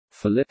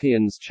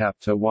Philippians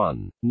chapter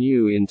 1,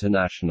 New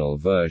International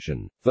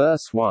Version.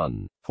 Verse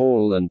 1,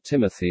 Paul and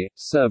Timothy,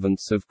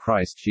 servants of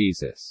Christ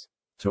Jesus.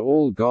 To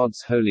all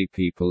God's holy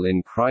people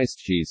in Christ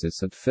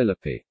Jesus at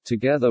Philippi,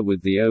 together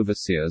with the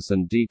overseers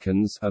and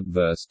deacons, at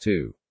verse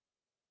 2.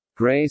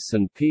 Grace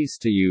and peace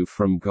to you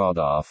from God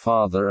our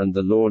Father and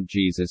the Lord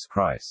Jesus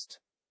Christ.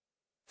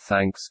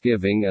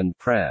 Thanksgiving and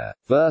prayer.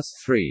 Verse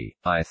 3,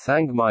 I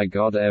thank my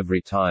God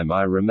every time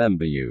I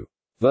remember you.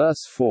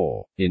 Verse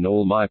 4, in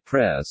all my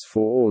prayers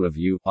for all of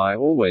you, I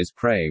always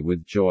pray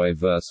with joy.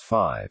 Verse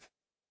 5.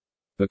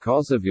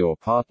 Because of your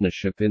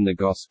partnership in the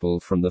gospel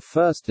from the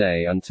first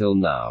day until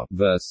now.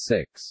 Verse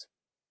 6.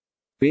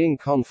 Being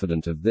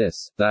confident of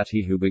this, that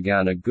he who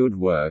began a good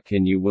work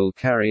in you will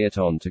carry it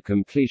on to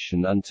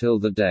completion until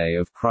the day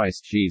of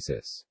Christ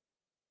Jesus.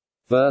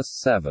 Verse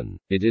 7,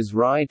 it is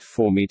right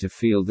for me to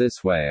feel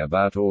this way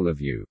about all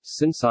of you,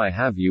 since I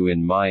have you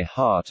in my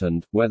heart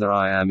and, whether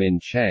I am in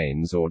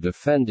chains or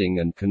defending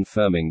and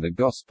confirming the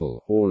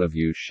gospel, all of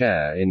you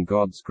share in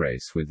God's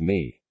grace with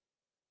me.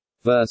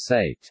 Verse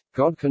 8,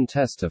 God can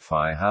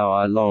testify how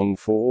I long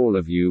for all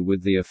of you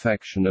with the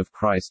affection of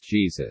Christ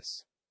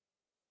Jesus.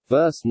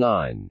 Verse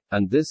 9,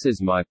 and this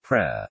is my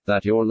prayer,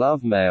 that your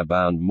love may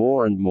abound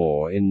more and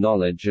more in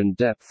knowledge and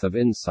depth of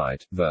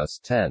insight. Verse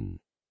 10.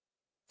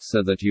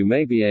 So that you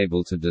may be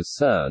able to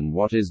discern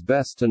what is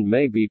best and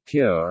may be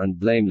pure and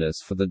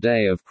blameless for the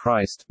day of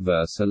Christ.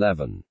 Verse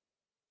 11.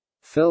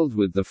 Filled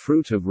with the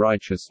fruit of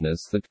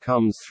righteousness that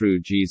comes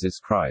through Jesus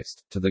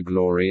Christ, to the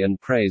glory and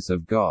praise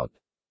of God.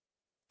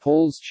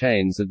 Paul's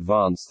chains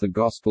advance the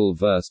gospel.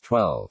 Verse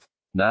 12.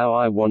 Now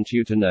I want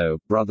you to know,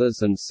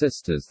 brothers and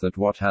sisters, that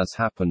what has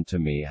happened to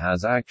me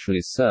has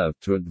actually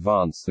served to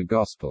advance the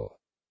gospel.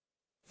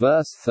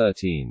 Verse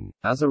 13,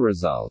 as a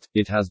result,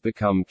 it has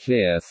become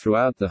clear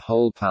throughout the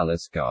whole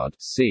palace guard,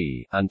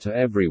 and to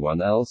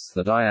everyone else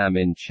that I am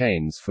in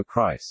chains for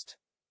Christ.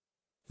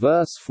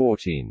 Verse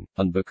 14,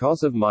 and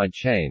because of my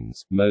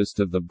chains, most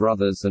of the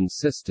brothers and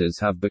sisters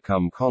have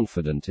become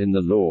confident in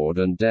the Lord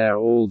and dare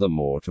all the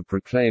more to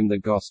proclaim the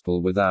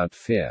gospel without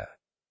fear.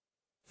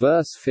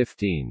 Verse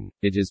 15,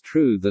 it is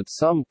true that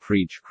some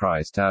preach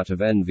Christ out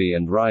of envy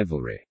and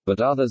rivalry, but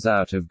others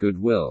out of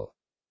goodwill.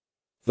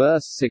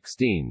 Verse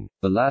 16,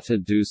 the latter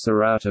do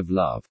so out of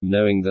love,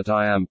 knowing that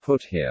I am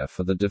put here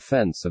for the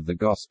defense of the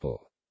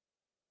gospel.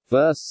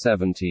 Verse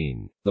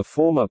 17, the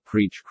former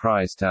preach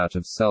Christ out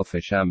of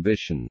selfish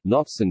ambition,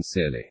 not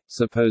sincerely,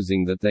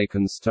 supposing that they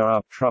can stir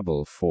up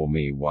trouble for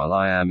me while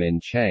I am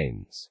in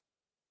chains.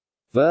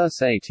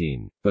 Verse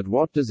 18, but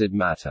what does it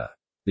matter?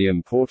 The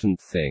important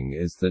thing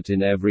is that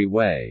in every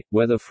way,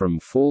 whether from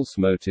false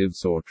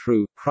motives or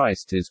true,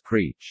 Christ is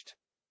preached.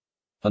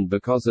 And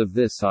because of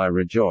this I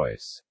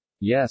rejoice.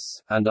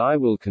 Yes, and I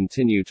will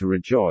continue to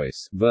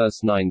rejoice.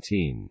 Verse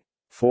 19.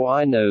 For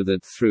I know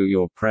that through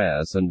your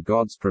prayers and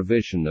God's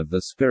provision of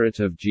the Spirit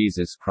of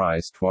Jesus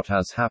Christ, what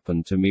has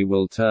happened to me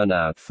will turn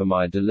out for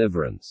my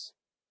deliverance.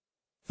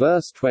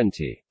 Verse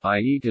 20, I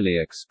eagerly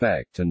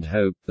expect and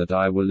hope that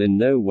I will in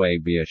no way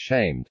be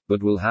ashamed,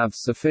 but will have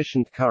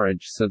sufficient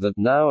courage so that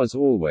now as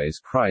always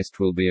Christ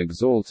will be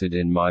exalted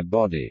in my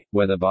body,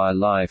 whether by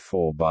life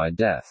or by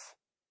death.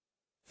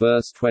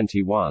 Verse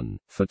 21,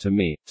 for to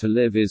me, to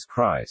live is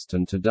Christ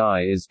and to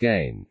die is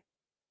gain.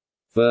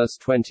 Verse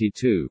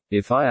 22,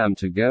 if I am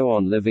to go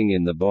on living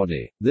in the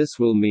body, this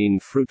will mean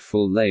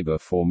fruitful labor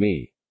for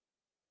me.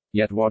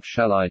 Yet what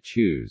shall I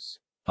choose?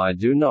 I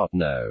do not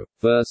know.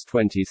 Verse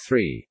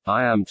 23,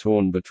 I am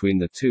torn between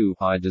the two,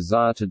 I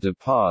desire to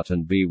depart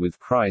and be with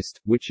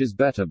Christ, which is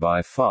better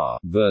by far.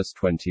 Verse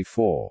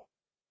 24.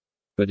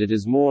 But it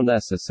is more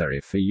necessary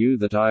for you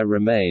that I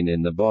remain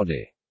in the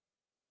body.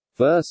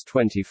 Verse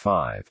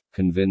 25,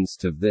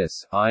 convinced of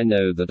this, I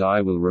know that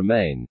I will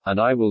remain, and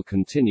I will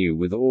continue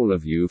with all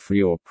of you for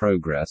your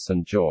progress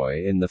and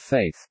joy in the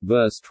faith.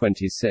 Verse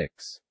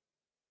 26.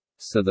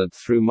 So that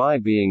through my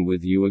being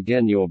with you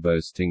again your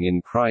boasting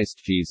in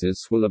Christ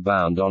Jesus will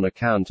abound on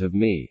account of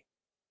me.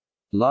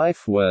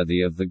 Life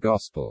worthy of the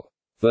gospel.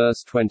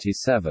 Verse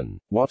 27,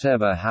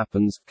 whatever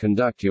happens,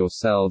 conduct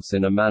yourselves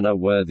in a manner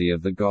worthy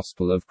of the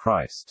gospel of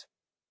Christ.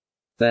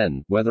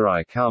 Then, whether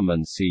I come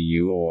and see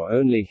you or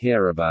only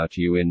hear about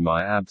you in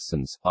my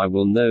absence, I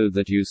will know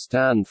that you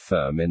stand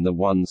firm in the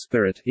one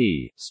Spirit,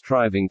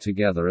 striving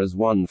together as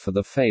one for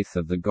the faith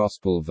of the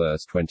gospel.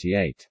 Verse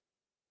 28.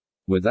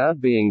 Without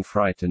being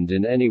frightened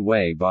in any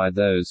way by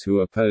those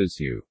who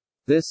oppose you.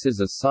 This is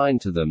a sign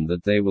to them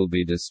that they will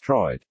be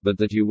destroyed, but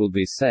that you will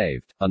be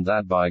saved, and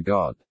that by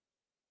God.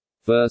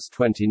 Verse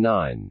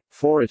 29,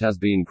 for it has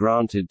been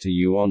granted to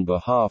you on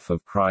behalf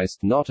of Christ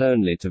not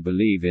only to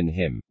believe in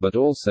him, but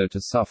also to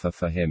suffer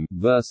for him.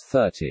 Verse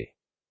 30.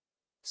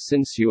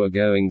 Since you are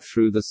going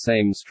through the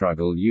same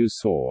struggle you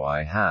saw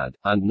I had,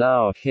 and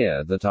now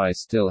hear that I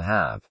still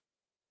have.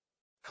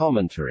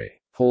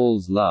 Commentary.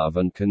 Paul's love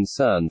and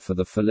concern for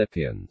the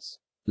Philippians.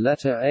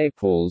 Letter A.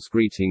 Paul's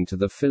greeting to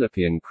the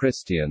Philippian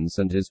Christians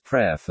and his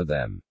prayer for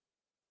them.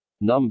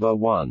 Number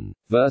 1.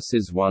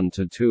 Verses 1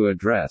 to 2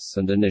 address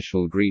and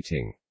initial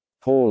greeting.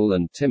 Paul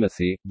and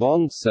Timothy,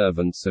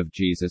 bondservants of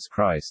Jesus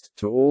Christ,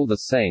 to all the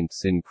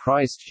saints in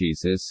Christ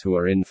Jesus who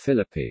are in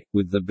Philippi,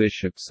 with the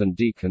bishops and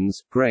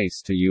deacons,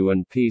 grace to you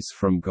and peace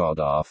from God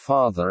our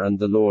Father and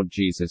the Lord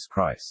Jesus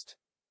Christ.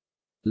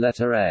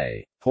 Letter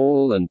A.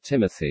 Paul and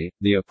Timothy.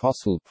 The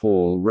Apostle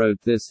Paul wrote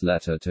this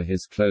letter to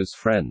his close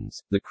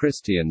friends, the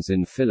Christians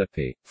in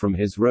Philippi, from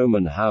his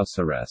Roman house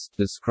arrest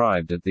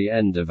described at the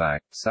end of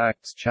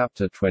Acts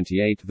chapter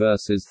 28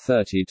 verses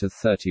 30 to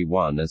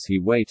 31 as he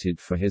waited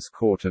for his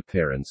court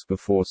appearance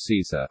before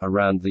Caesar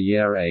around the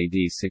year AD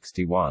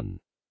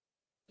 61.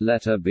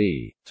 Letter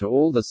B. To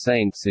all the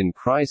saints in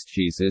Christ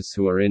Jesus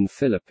who are in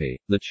Philippi.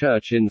 The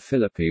church in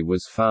Philippi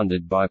was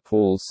founded by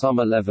Paul some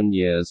 11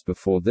 years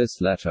before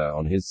this letter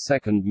on his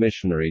second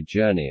missionary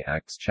journey,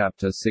 Acts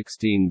chapter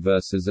 16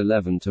 verses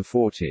 11 to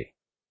 40.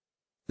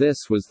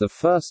 This was the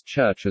first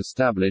church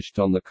established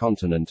on the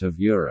continent of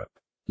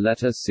Europe.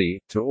 Letter C.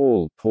 To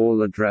all,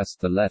 Paul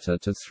addressed the letter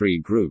to three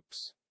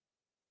groups.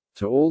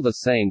 To all the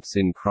saints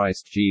in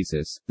Christ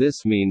Jesus.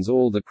 This means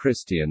all the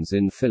Christians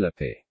in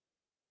Philippi.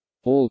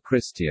 All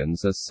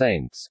Christians are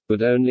saints,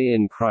 but only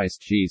in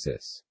Christ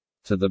Jesus.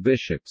 To the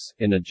bishops,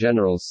 in a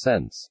general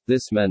sense,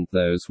 this meant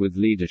those with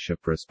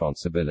leadership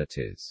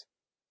responsibilities.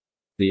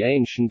 The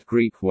ancient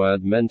Greek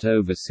word meant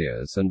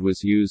overseers and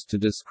was used to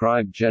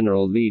describe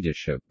general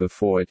leadership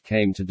before it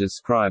came to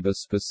describe a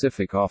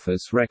specific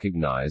office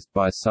recognized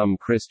by some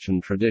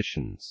Christian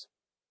traditions.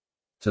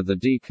 To the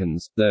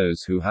deacons,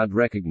 those who had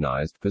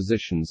recognized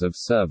positions of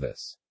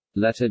service.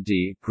 Letter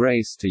D.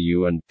 Grace to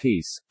you and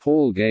peace.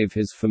 Paul gave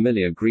his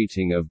familiar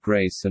greeting of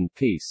grace and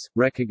peace,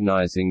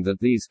 recognizing that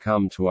these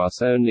come to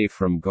us only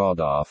from God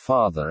our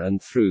Father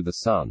and through the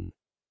Son.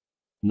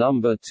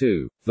 Number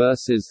 2,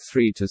 verses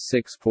 3 to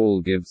 6.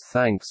 Paul gives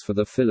thanks for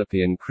the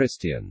Philippian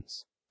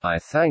Christians. I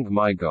thank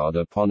my God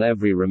upon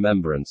every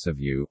remembrance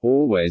of you,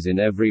 always in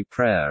every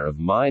prayer of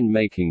mine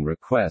making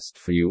request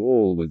for you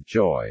all with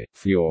joy,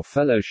 for your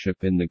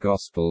fellowship in the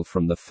gospel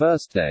from the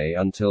first day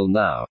until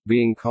now,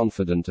 being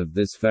confident of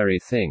this very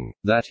thing,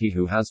 that he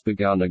who has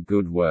begun a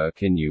good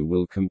work in you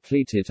will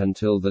complete it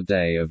until the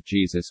day of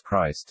Jesus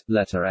Christ.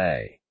 Letter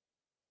A.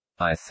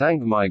 I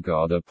thank my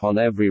God upon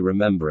every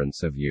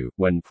remembrance of you.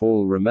 When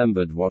Paul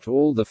remembered what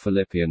all the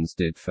Philippians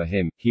did for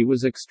him, he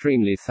was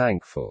extremely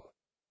thankful.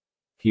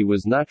 He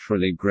was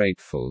naturally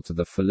grateful to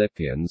the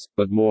Philippians,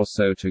 but more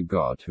so to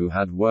God who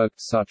had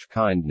worked such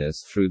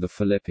kindness through the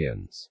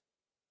Philippians.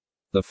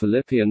 The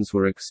Philippians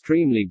were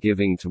extremely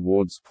giving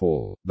towards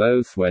Paul,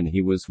 both when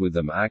he was with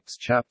them, Acts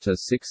chapter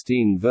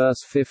 16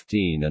 verse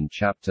 15 and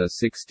chapter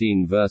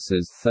 16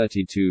 verses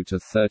 32 to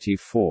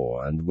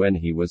 34, and when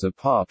he was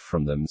apart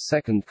from them,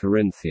 2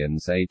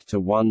 Corinthians 8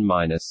 to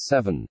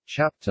 1-7,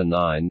 chapter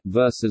 9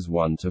 verses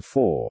 1 to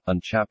 4,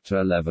 and chapter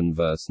 11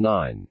 verse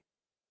 9.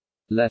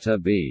 Letter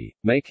B.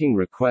 Making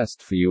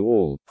request for you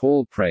all.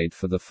 Paul prayed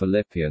for the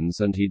Philippians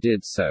and he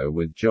did so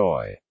with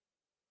joy.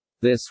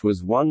 This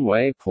was one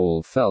way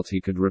Paul felt he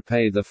could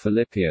repay the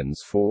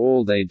Philippians for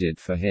all they did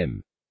for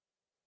him.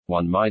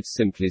 One might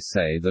simply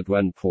say that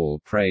when Paul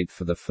prayed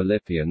for the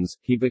Philippians,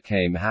 he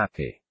became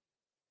happy.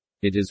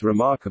 It is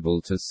remarkable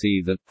to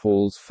see that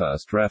Paul's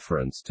first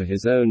reference to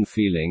his own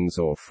feelings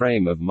or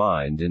frame of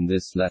mind in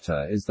this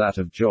letter is that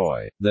of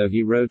joy, though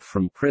he wrote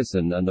from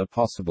prison and a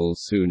possible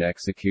soon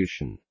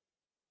execution.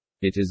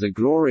 It is a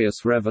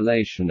glorious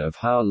revelation of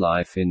how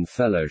life in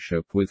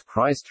fellowship with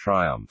Christ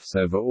triumphs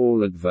over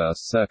all adverse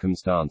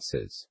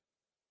circumstances.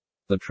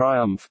 The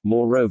triumph,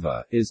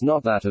 moreover, is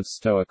not that of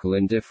stoical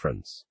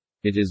indifference.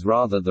 It is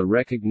rather the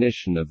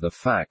recognition of the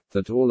fact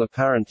that all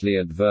apparently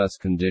adverse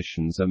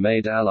conditions are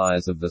made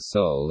allies of the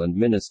soul and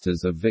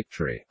ministers of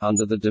victory,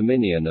 under the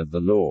dominion of the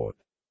Lord.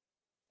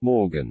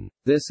 Morgan.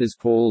 This is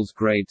Paul's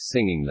great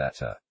singing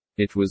letter.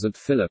 It was at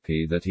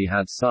Philippi that he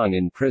had sung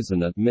in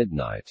prison at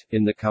midnight,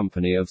 in the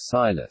company of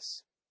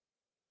Silas.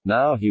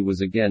 Now he was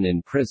again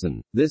in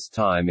prison, this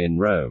time in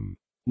Rome.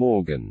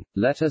 Morgan.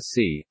 Letter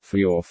C. For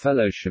your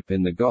fellowship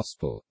in the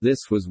gospel.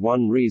 This was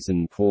one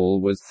reason Paul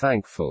was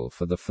thankful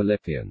for the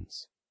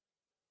Philippians.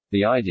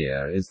 The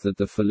idea is that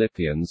the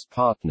Philippians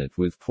partnered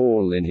with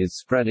Paul in his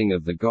spreading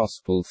of the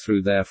gospel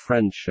through their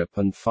friendship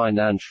and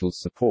financial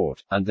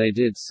support, and they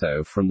did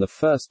so from the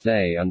first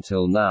day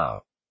until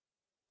now.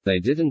 They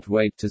didn't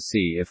wait to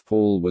see if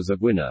Paul was a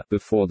winner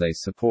before they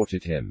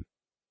supported him.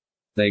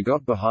 They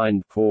got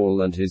behind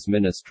Paul and his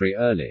ministry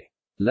early.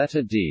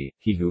 Letter D.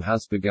 He who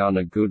has begun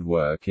a good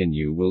work in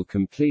you will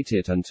complete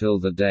it until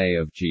the day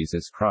of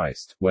Jesus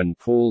Christ. When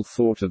Paul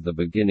thought of the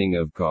beginning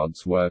of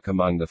God's work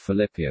among the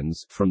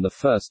Philippians, from the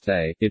first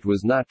day, it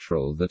was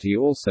natural that he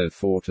also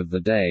thought of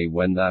the day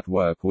when that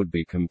work would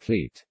be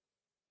complete.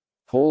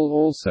 Paul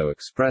also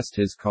expressed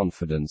his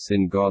confidence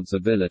in God's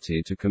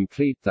ability to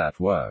complete that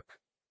work.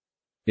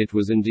 It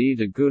was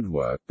indeed a good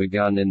work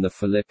begun in the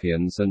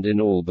Philippians and in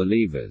all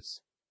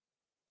believers.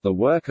 The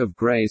work of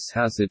grace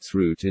has its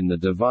root in the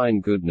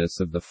divine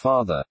goodness of the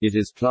Father, it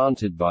is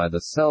planted by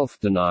the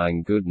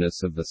self-denying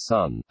goodness of the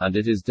Son, and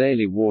it is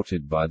daily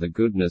watered by the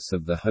goodness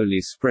of the Holy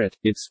Spirit.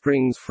 It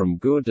springs from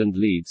good and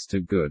leads to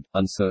good,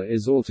 and so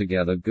is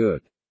altogether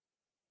good.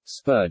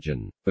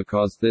 Spurgeon,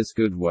 because this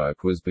good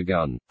work was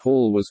begun,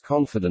 Paul was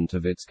confident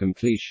of its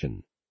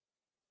completion.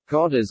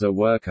 God is a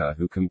worker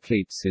who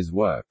completes his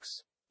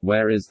works.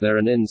 Where is there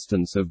an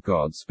instance of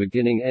God's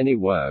beginning any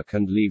work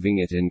and leaving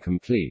it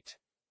incomplete?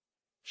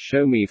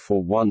 Show me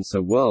for once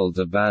a world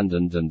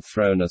abandoned and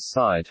thrown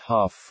aside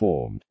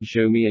half-formed,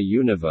 show me a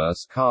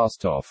universe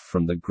cast off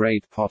from the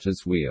great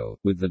potter's wheel,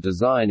 with the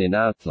design in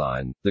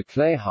outline, the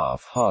clay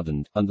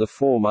half-hardened, and the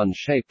form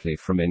unshapely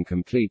from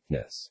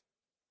incompleteness.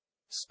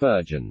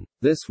 Spurgeon,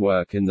 this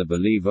work in the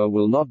believer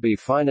will not be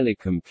finally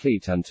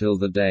complete until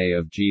the day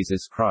of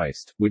Jesus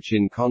Christ, which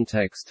in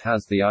context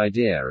has the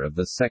idea of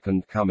the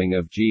second coming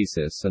of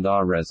Jesus and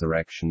our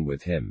resurrection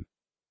with him.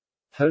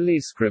 Holy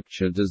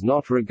Scripture does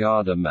not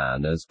regard a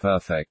man as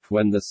perfect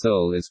when the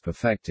soul is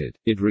perfected,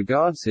 it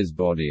regards his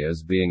body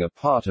as being a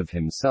part of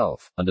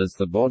himself, and as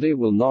the body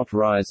will not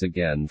rise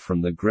again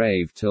from the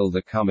grave till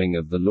the coming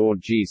of the Lord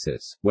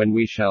Jesus, when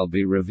we shall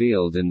be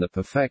revealed in the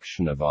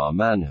perfection of our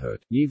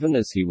manhood, even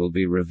as he will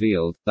be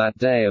revealed, that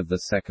day of the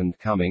second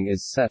coming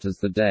is set as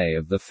the day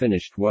of the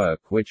finished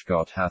work which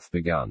God hath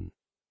begun.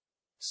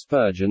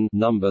 Spurgeon,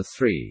 number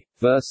 3,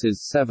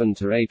 verses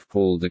 7-8.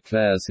 Paul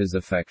declares his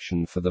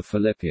affection for the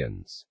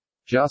Philippians.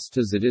 Just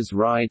as it is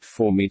right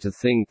for me to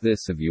think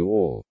this of you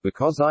all,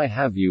 because I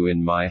have you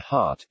in my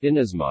heart,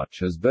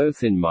 inasmuch as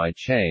both in my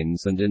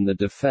chains and in the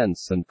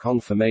defense and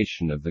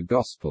confirmation of the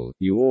gospel,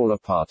 you all are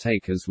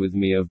partakers with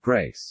me of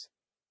grace.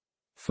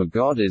 For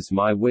God is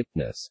my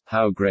witness,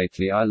 how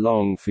greatly I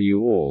long for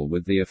you all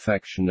with the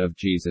affection of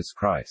Jesus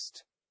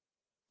Christ.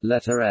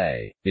 Letter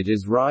A. It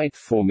is right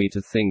for me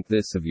to think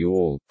this of you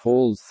all.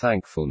 Paul's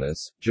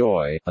thankfulness,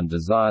 joy, and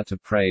desire to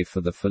pray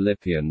for the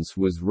Philippians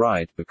was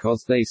right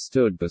because they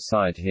stood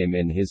beside him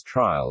in his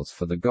trials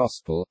for the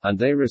gospel, and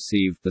they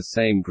received the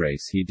same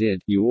grace he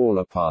did. You all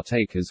are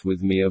partakers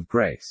with me of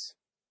grace.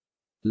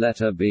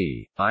 Letter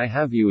B. I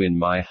have you in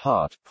my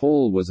heart.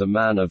 Paul was a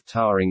man of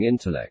towering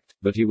intellect,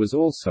 but he was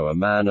also a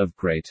man of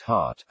great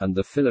heart, and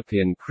the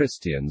Philippian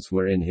Christians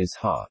were in his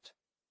heart.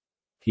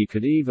 He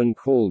could even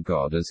call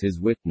God as his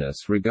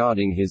witness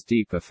regarding his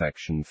deep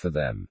affection for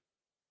them.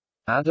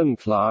 Adam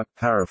Clarke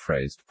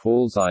paraphrased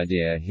Paul's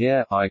idea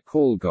here, I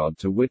call God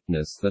to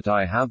witness that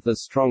I have the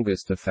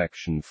strongest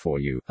affection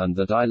for you, and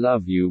that I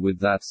love you with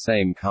that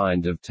same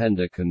kind of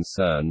tender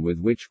concern with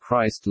which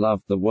Christ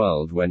loved the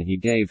world when he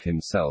gave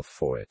himself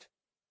for it.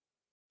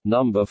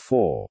 Number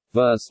 4,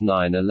 verse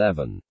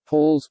 9-11,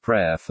 Paul's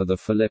prayer for the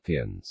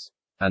Philippians.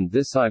 And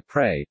this I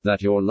pray,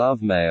 that your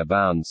love may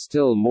abound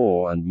still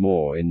more and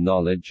more in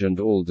knowledge and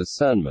all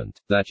discernment,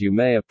 that you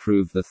may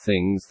approve the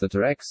things that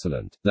are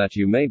excellent, that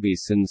you may be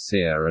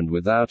sincere and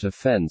without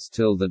offense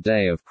till the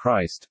day of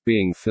Christ,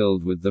 being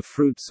filled with the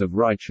fruits of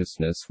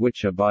righteousness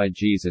which are by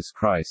Jesus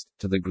Christ,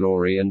 to the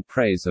glory and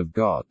praise of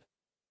God.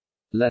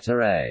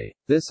 Letter A.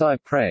 This I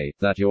pray,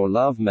 that your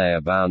love may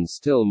abound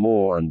still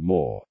more and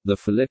more. The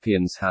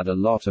Philippians had a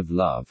lot of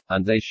love,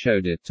 and they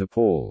showed it to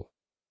Paul.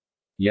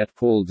 Yet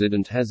Paul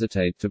didn't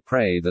hesitate to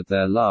pray that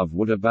their love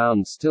would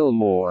abound still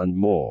more and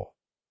more.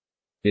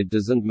 It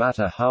doesn't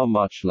matter how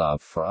much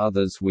love for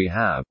others we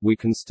have, we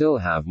can still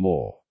have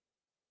more.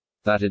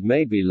 That it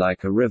may be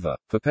like a river,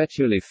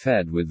 perpetually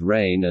fed with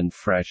rain and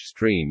fresh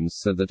streams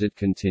so that it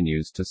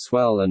continues to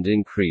swell and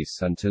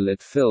increase until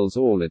it fills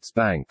all its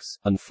banks,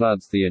 and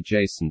floods the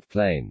adjacent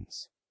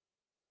plains.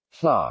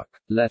 Clarke,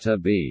 letter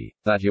B,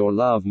 that your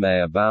love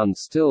may abound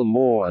still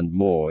more and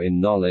more in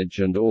knowledge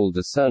and all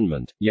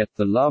discernment. Yet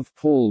the love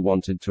Paul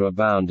wanted to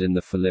abound in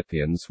the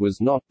Philippians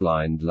was not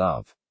blind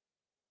love.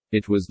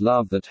 It was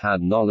love that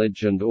had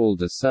knowledge and all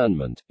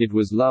discernment, it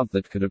was love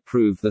that could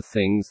approve the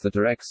things that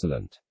are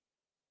excellent.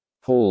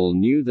 Paul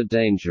knew the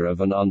danger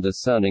of an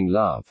undiscerning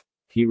love.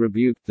 He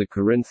rebuked the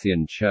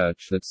Corinthian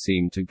church that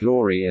seemed to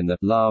glory in the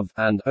love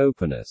and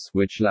openness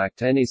which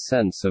lacked any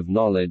sense of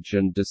knowledge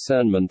and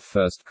discernment.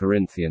 1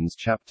 Corinthians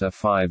chapter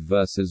 5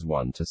 verses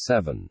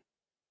 1-7.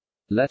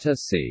 Letter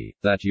C,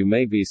 that you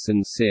may be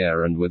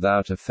sincere and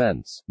without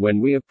offense.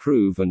 When we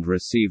approve and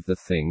receive the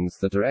things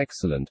that are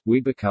excellent, we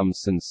become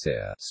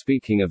sincere,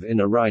 speaking of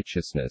inner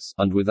righteousness,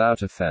 and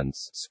without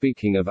offense,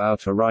 speaking of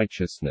outer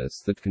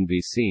righteousness that can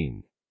be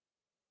seen.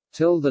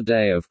 Till the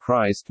day of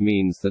Christ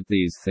means that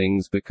these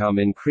things become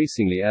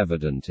increasingly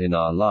evident in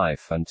our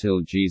life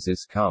until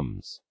Jesus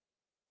comes.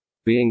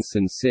 Being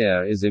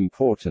sincere is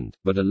important,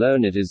 but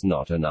alone it is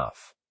not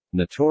enough.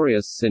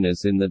 Notorious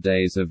sinners in the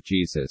days of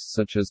Jesus,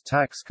 such as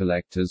tax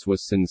collectors, were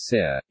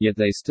sincere, yet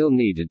they still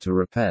needed to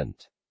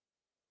repent.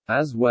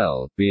 As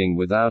well, being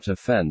without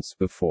offense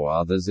before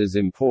others is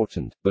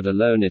important, but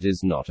alone it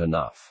is not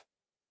enough.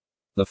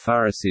 The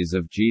Pharisees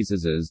of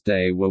Jesus'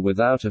 day were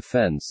without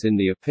offense in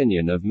the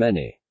opinion of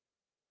many.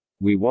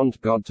 We want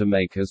God to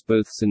make us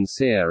both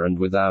sincere and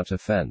without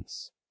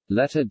offense.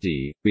 Letter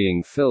D,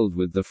 being filled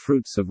with the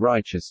fruits of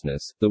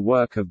righteousness. The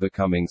work of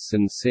becoming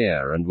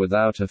sincere and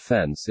without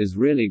offense is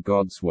really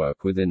God's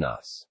work within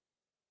us.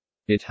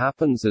 It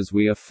happens as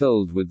we are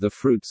filled with the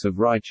fruits of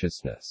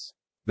righteousness.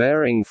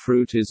 Bearing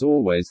fruit is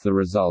always the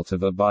result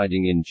of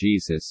abiding in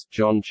Jesus.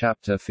 John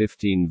chapter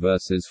 15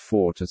 verses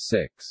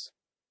 4-6.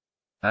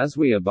 As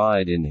we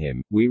abide in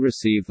him, we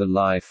receive the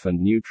life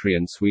and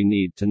nutrients we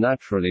need to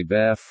naturally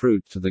bear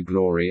fruit to the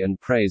glory and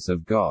praise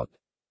of God.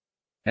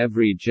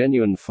 Every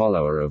genuine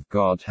follower of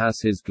God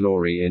has his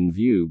glory in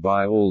view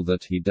by all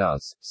that he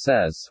does,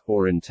 says,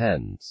 or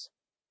intends.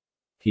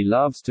 He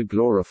loves to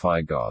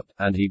glorify God,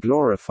 and he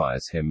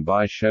glorifies him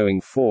by showing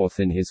forth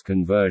in his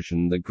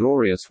conversion the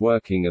glorious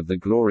working of the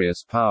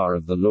glorious power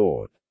of the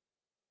Lord.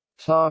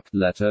 Clark,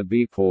 letter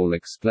B. Paul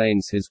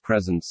explains his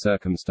present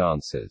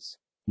circumstances.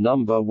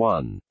 Number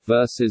 1,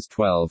 verses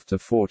 12 to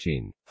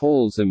 14.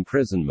 Paul's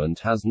imprisonment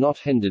has not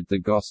hindered the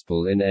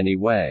gospel in any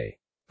way.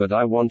 But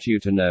I want you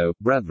to know,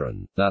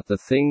 brethren, that the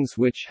things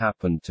which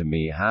happened to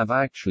me have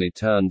actually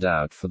turned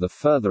out for the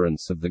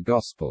furtherance of the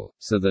gospel,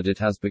 so that it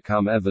has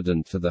become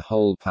evident to the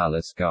whole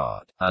palace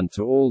guard, and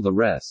to all the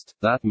rest,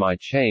 that my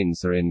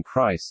chains are in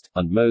Christ,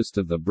 and most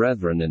of the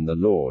brethren in the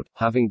Lord,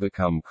 having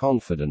become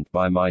confident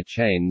by my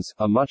chains,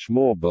 are much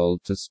more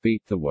bold to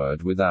speak the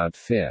word without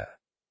fear.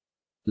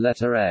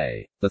 Letter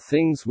A. The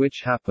things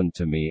which happened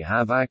to me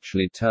have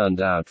actually turned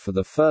out for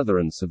the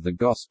furtherance of the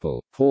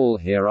gospel. Paul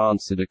here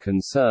answered a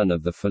concern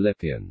of the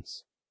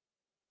Philippians.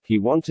 He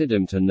wanted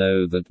him to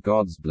know that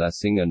God's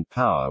blessing and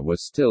power were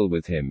still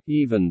with him,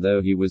 even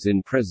though he was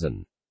in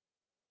prison.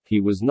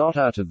 He was not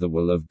out of the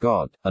will of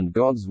God, and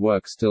God's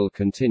work still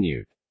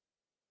continued.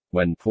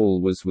 When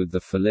Paul was with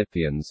the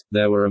Philippians,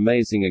 there were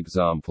amazing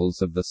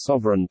examples of the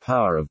sovereign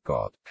power of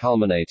God,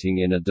 culminating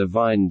in a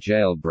divine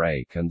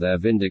jailbreak and their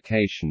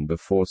vindication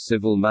before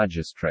civil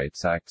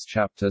magistrates. Acts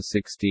chapter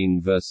 16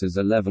 verses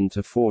 11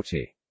 to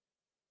 40.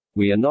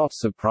 We are not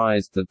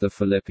surprised that the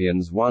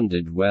Philippians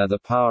wondered where the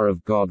power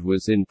of God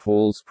was in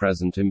Paul's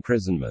present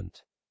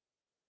imprisonment.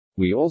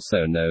 We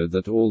also know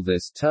that all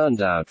this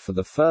turned out for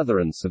the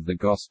furtherance of the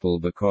gospel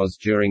because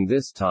during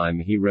this time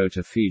he wrote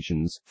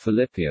Ephesians,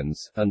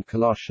 Philippians, and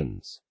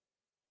Colossians.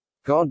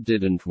 God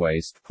didn't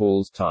waste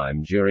Paul's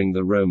time during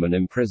the Roman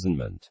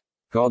imprisonment.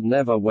 God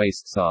never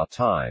wastes our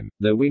time,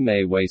 though we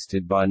may waste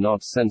it by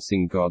not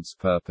sensing God's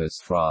purpose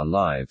for our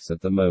lives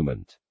at the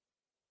moment.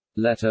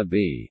 Letter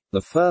B.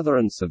 The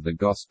furtherance of the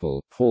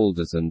gospel. Paul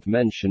doesn't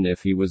mention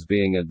if he was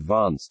being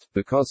advanced,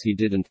 because he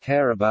didn't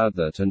care about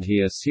that, and he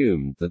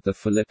assumed that the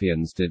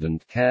Philippians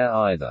didn't care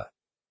either.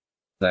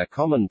 Their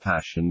common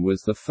passion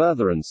was the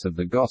furtherance of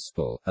the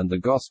gospel, and the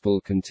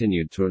gospel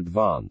continued to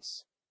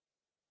advance.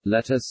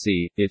 Letter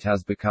C. It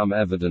has become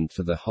evident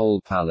to the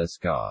whole palace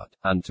guard,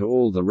 and to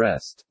all the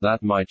rest,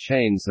 that my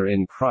chains are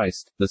in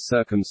Christ. The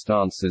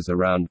circumstances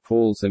around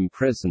Paul's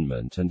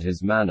imprisonment and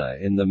his manner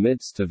in the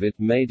midst of it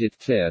made it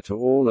clear to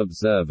all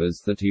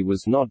observers that he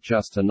was not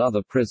just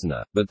another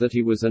prisoner, but that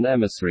he was an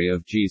emissary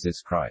of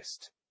Jesus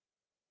Christ.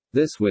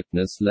 This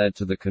witness led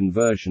to the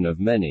conversion of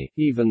many,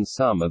 even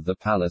some of the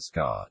palace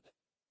guard.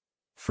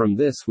 From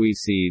this we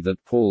see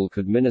that Paul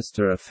could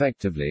minister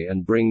effectively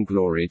and bring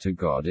glory to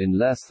God in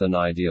less than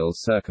ideal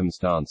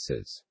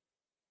circumstances.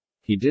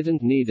 He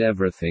didn't need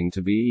everything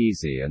to be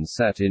easy and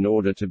set in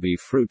order to be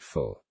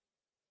fruitful.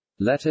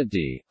 Letter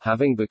D.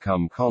 Having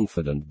become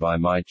confident by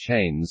my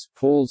chains,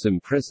 Paul's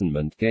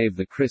imprisonment gave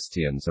the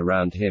Christians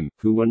around him,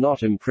 who were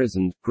not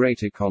imprisoned,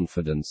 greater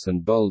confidence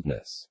and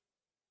boldness.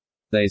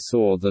 They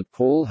saw that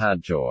Paul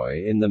had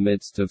joy in the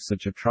midst of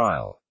such a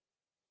trial.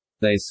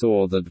 They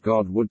saw that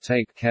God would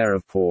take care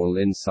of Paul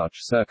in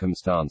such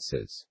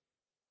circumstances.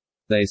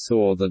 They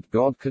saw that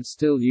God could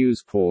still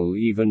use Paul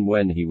even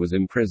when he was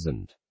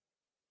imprisoned.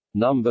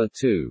 Number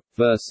 2,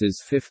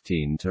 verses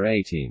 15 to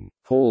 18.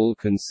 Paul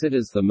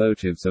considers the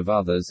motives of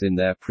others in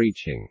their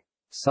preaching.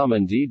 Some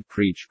indeed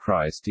preach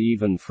Christ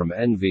even from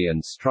envy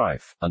and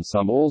strife, and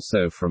some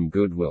also from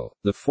goodwill.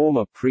 The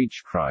former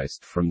preach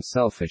Christ from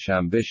selfish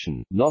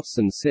ambition, not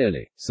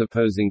sincerely,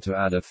 supposing to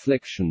add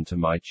affliction to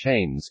my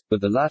chains,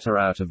 but the latter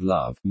out of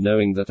love,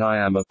 knowing that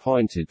I am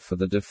appointed for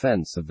the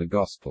defense of the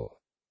gospel.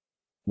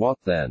 What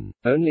then?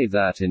 Only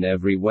that in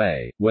every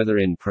way, whether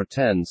in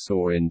pretense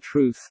or in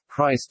truth,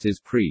 Christ is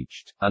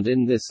preached, and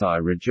in this I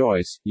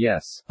rejoice,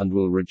 yes, and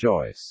will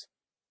rejoice.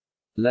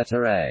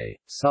 Letter A.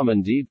 Some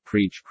indeed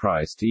preach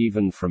Christ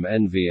even from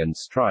envy and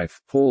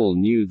strife. Paul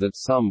knew that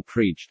some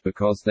preached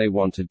because they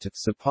wanted to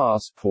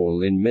surpass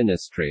Paul in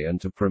ministry and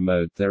to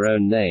promote their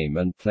own name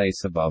and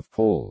place above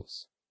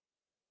Paul's.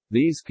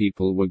 These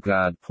people were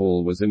glad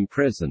Paul was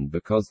imprisoned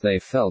because they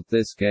felt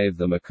this gave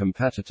them a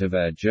competitive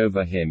edge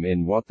over him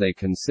in what they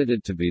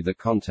considered to be the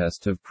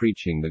contest of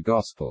preaching the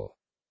gospel.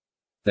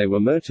 They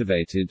were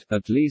motivated,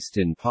 at least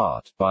in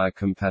part, by a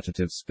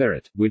competitive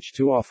spirit, which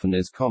too often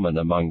is common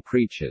among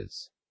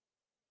preachers.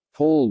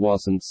 Paul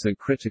wasn't so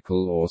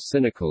critical or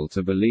cynical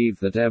to believe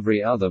that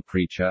every other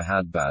preacher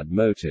had bad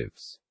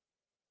motives.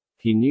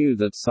 He knew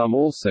that some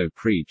also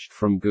preached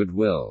from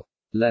goodwill.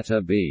 Letter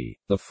B.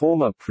 The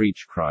former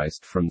preach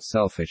Christ from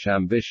selfish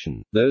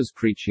ambition. Those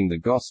preaching the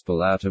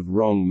gospel out of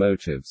wrong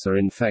motives are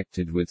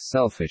infected with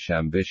selfish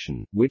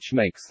ambition, which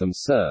makes them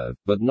serve,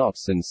 but not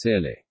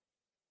sincerely.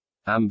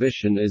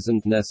 Ambition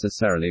isn't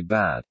necessarily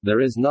bad. There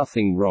is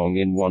nothing wrong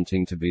in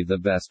wanting to be the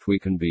best we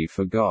can be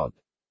for God.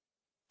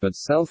 But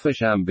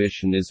selfish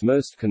ambition is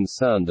most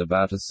concerned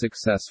about a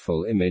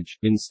successful image,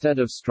 instead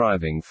of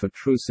striving for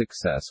true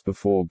success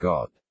before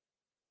God.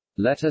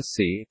 Letter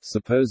C.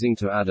 Supposing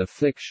to add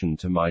affliction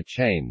to my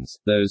chains,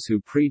 those who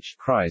preached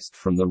Christ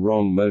from the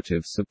wrong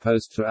motive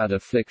supposed to add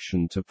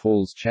affliction to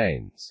Paul's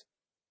chains.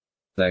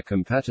 Their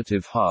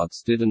competitive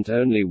hearts didn't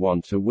only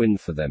want to win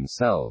for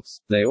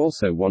themselves, they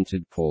also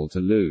wanted Paul to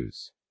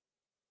lose.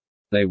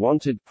 They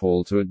wanted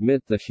Paul to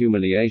admit the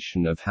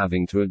humiliation of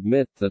having to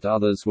admit that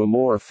others were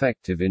more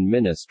effective in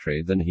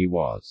ministry than he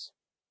was.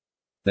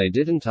 They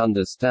didn't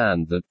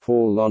understand that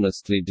Paul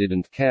honestly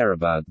didn't care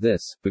about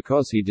this,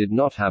 because he did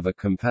not have a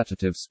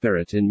competitive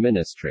spirit in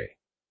ministry.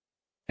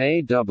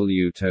 A.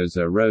 W.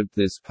 Tozer wrote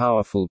this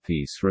powerful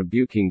piece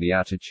rebuking the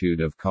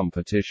attitude of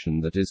competition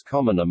that is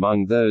common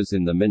among those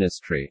in the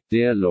ministry.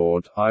 Dear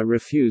Lord, I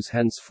refuse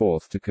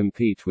henceforth to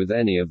compete with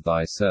any of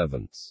thy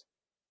servants.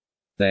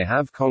 They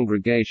have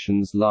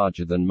congregations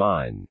larger than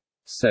mine.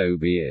 So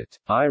be it.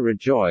 I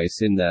rejoice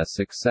in their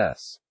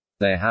success.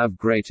 They have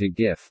greater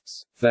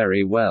gifts.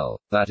 Very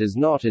well, that is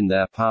not in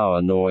their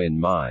power nor in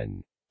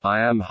mine.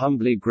 I am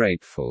humbly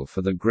grateful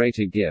for the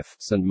greater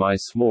gifts and my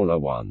smaller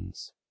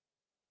ones.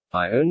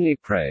 I only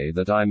pray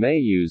that I may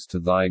use to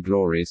thy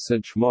glory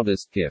such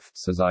modest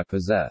gifts as I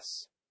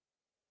possess.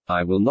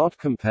 I will not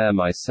compare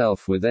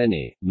myself with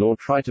any, nor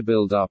try to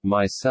build up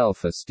my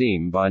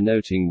self-esteem by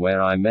noting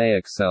where I may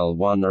excel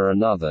one or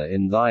another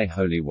in thy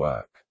holy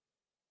work.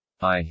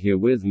 I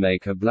herewith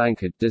make a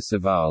blanket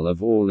disavowal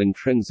of all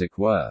intrinsic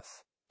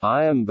worth.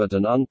 I am but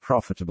an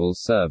unprofitable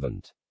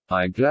servant.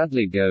 I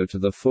gladly go to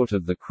the foot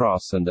of the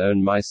cross and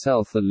own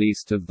myself the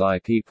least of thy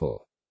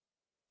people.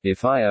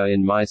 If I err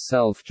in my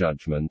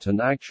self-judgment and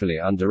actually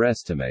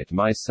underestimate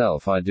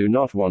myself, I do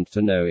not want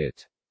to know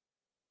it.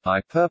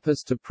 I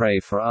purpose to pray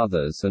for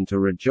others and to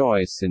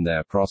rejoice in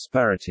their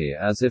prosperity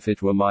as if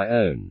it were my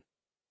own.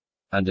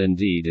 And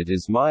indeed it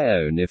is my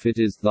own if it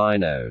is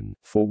thine own,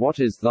 for what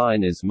is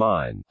thine is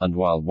mine, and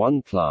while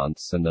one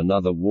plants and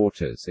another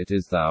waters, it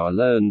is thou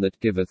alone that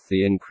giveth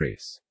the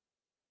increase.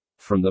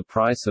 From the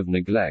Price of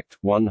Neglect,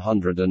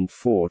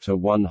 104 to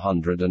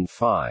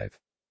 105.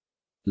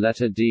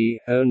 Letter D.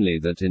 Only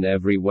that in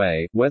every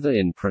way, whether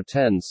in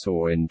pretense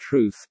or in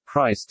truth,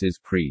 Christ is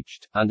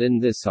preached, and in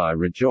this I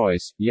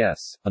rejoice, yes,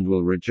 and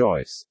will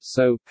rejoice.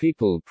 So,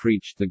 people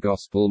preached the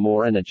gospel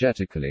more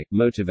energetically,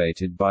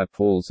 motivated by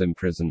Paul's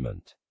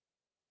imprisonment.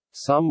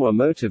 Some were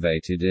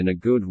motivated in a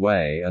good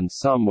way and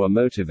some were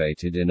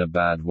motivated in a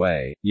bad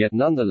way, yet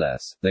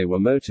nonetheless, they were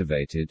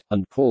motivated,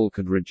 and Paul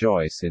could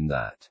rejoice in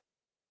that.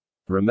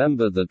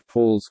 Remember that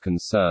Paul's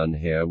concern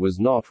here was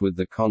not with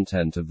the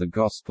content of the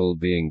gospel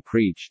being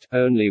preached,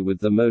 only with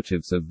the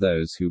motives of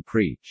those who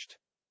preached.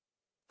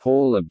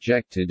 Paul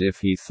objected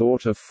if he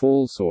thought a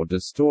false or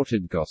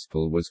distorted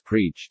gospel was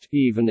preached,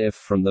 even if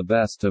from the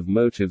best of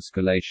motives.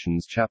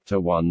 Galatians chapter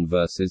 1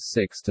 verses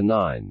 6 to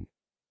 9.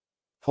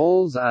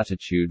 Paul's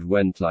attitude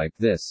went like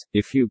this: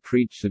 if you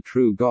preach the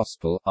true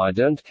gospel, I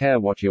don't care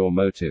what your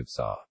motives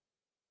are.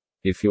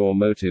 If your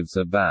motives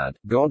are bad,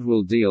 God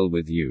will deal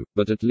with you,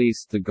 but at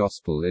least the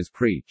gospel is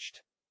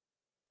preached.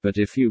 But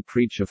if you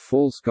preach a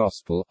false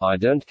gospel, I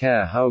don't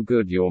care how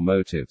good your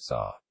motives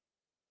are.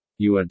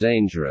 You are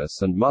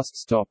dangerous and must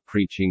stop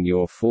preaching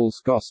your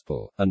false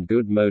gospel, and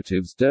good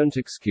motives don't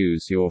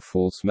excuse your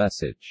false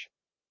message.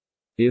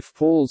 If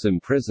Paul's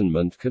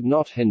imprisonment could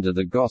not hinder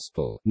the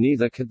gospel,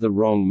 neither could the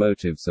wrong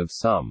motives of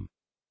some.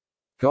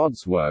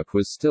 God's work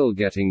was still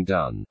getting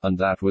done, and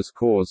that was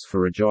cause for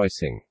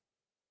rejoicing.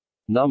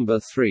 Number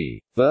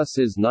 3,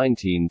 verses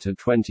 19 to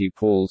 20.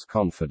 Paul's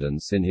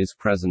confidence in his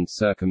present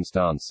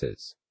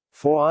circumstances.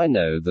 For I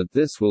know that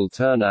this will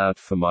turn out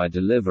for my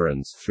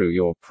deliverance through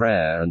your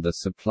prayer and the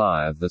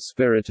supply of the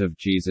Spirit of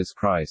Jesus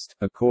Christ,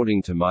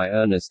 according to my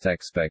earnest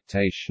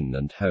expectation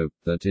and hope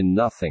that in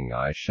nothing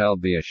I shall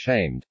be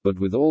ashamed, but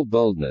with all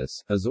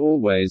boldness, as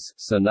always,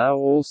 so now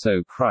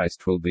also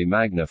Christ will be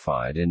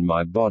magnified in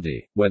my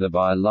body, whether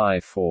by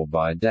life or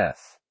by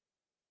death.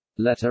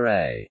 Letter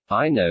A.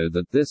 I know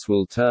that this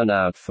will turn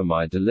out for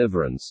my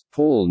deliverance.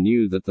 Paul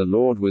knew that the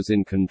Lord was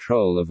in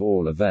control of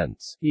all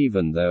events,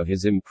 even though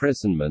his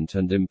imprisonment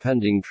and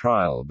impending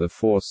trial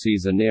before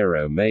Caesar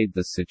Nero made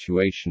the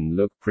situation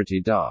look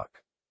pretty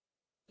dark.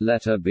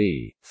 Letter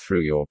B.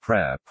 Through your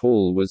prayer,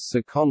 Paul was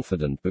so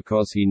confident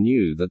because he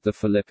knew that the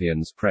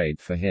Philippians prayed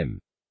for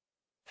him.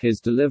 His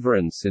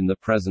deliverance in the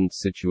present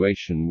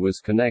situation was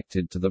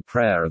connected to the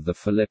prayer of the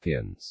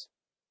Philippians.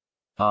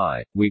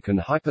 We can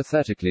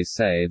hypothetically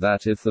say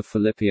that if the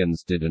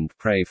Philippians didn't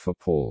pray for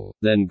Paul,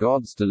 then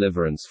God's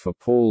deliverance for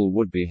Paul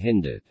would be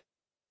hindered.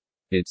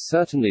 It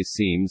certainly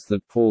seems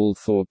that Paul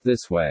thought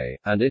this way,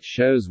 and it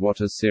shows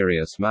what a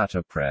serious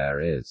matter prayer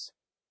is.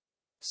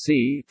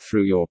 See,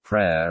 through your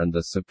prayer and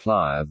the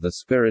supply of the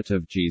Spirit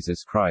of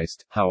Jesus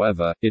Christ.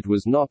 However, it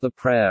was not the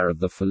prayer of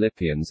the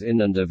Philippians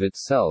in and of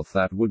itself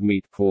that would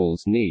meet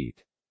Paul's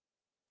need.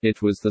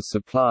 It was the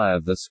supply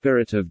of the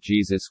Spirit of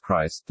Jesus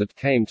Christ that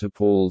came to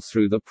Paul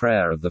through the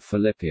prayer of the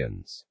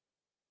Philippians.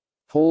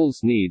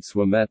 Paul's needs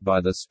were met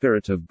by the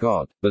Spirit of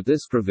God, but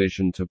this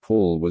provision to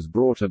Paul was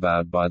brought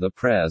about by the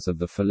prayers of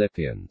the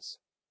Philippians.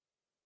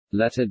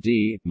 Letter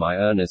D. My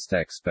earnest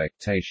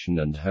expectation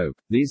and hope.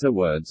 These are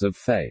words of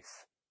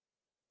faith.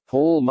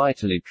 Paul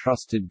mightily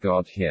trusted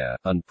God here,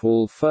 and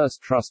Paul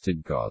first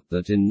trusted God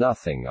that in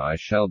nothing I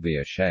shall be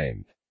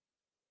ashamed.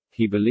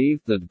 He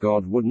believed that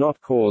God would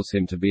not cause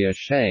him to be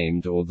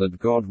ashamed, or that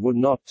God would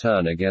not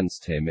turn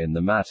against him in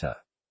the matter.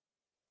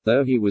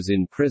 Though he was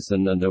in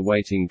prison and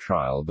awaiting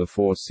trial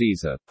before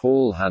Caesar,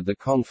 Paul had the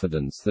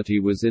confidence that he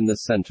was in the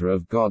center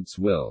of God's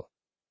will.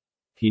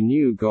 He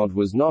knew God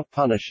was not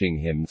punishing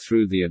him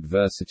through the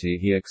adversity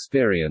he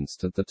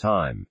experienced at the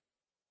time.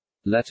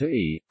 Letter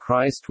E.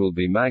 Christ will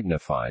be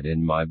magnified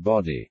in my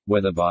body,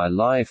 whether by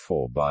life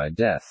or by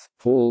death.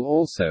 Paul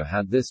also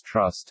had this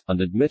trust,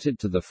 and admitted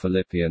to the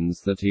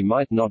Philippians that he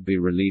might not be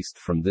released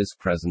from this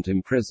present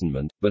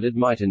imprisonment, but it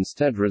might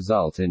instead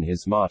result in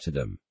his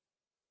martyrdom.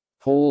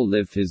 Paul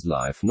lived his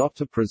life not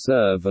to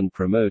preserve and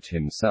promote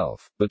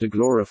himself, but to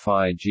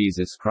glorify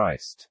Jesus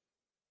Christ.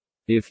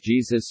 If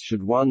Jesus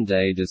should one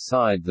day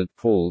decide that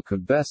Paul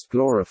could best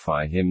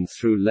glorify him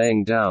through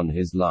laying down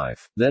his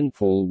life, then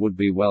Paul would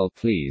be well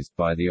pleased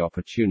by the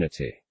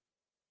opportunity.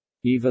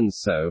 Even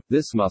so,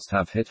 this must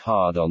have hit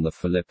hard on the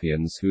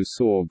Philippians, who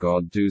saw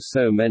God do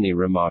so many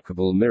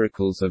remarkable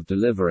miracles of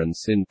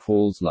deliverance in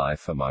Paul's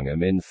life among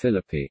them in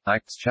Philippi,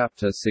 Acts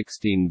chapter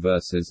 16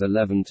 verses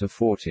 11 to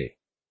 40.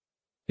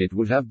 It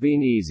would have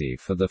been easy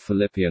for the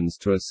Philippians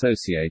to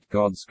associate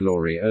God's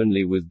glory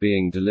only with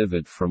being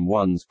delivered from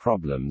one's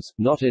problems,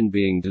 not in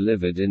being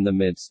delivered in the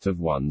midst of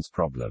one's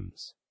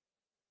problems.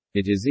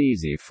 It is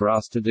easy for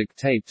us to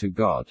dictate to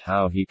God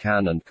how he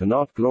can and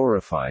cannot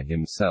glorify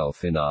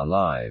himself in our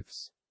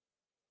lives.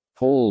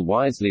 Paul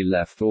wisely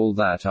left all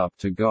that up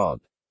to God.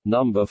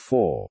 Number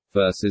 4,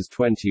 verses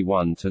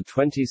 21 to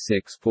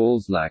 26.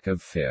 Paul's lack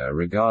of fear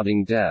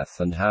regarding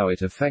death and how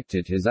it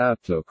affected his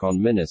outlook on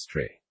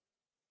ministry.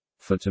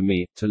 For to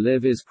me, to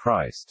live is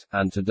Christ,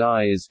 and to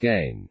die is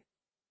gain.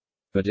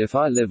 But if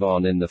I live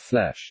on in the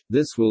flesh,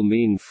 this will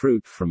mean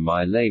fruit from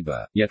my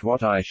labor, yet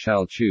what I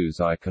shall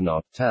choose I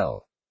cannot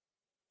tell.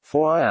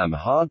 For I am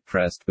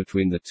hard-pressed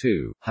between the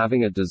two,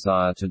 having a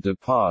desire to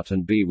depart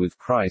and be with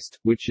Christ,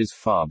 which is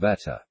far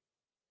better.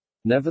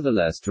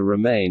 Nevertheless, to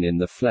remain in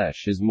the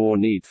flesh is more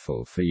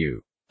needful for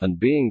you. And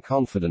being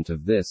confident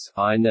of this,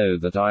 I know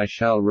that I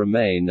shall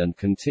remain and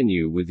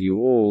continue with you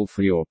all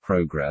for your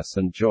progress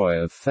and joy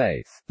of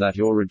faith, that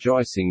your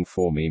rejoicing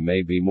for me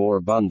may be more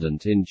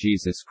abundant in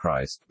Jesus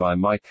Christ by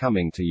my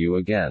coming to you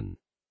again.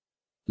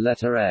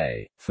 Letter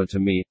A. For to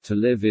me, to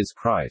live is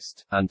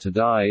Christ, and to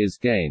die is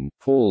gain.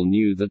 Paul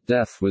knew that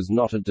death was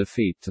not a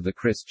defeat to the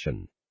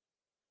Christian.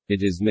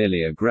 It is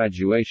merely a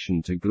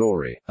graduation to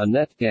glory, a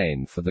net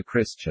gain for the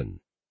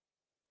Christian.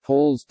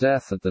 Paul's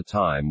death at the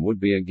time would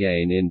be a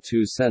gain in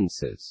two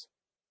senses.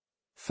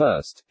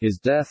 First, his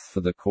death for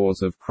the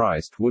cause of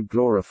Christ would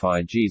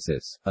glorify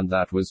Jesus, and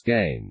that was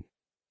gain.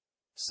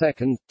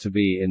 Second, to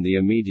be in the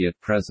immediate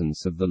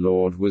presence of the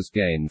Lord was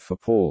gain for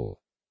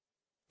Paul.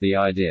 The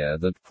idea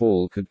that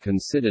Paul could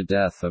consider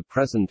death a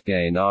present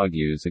gain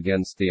argues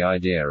against the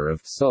idea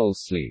of soul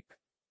sleep.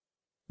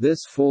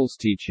 This false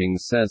teaching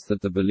says that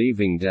the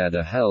believing dead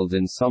are held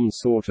in some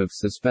sort of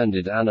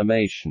suspended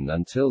animation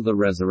until the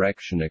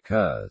resurrection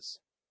occurs.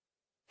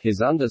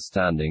 His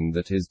understanding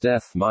that his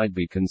death might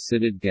be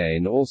considered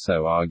gain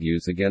also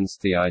argues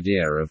against the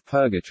idea of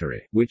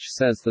purgatory, which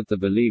says that the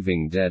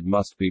believing dead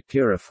must be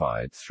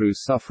purified through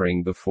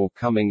suffering before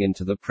coming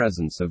into the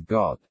presence of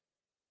God.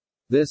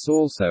 This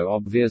also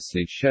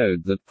obviously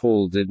showed that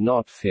Paul did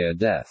not fear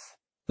death.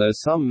 Though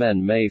some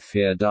men may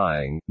fear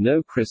dying,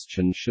 no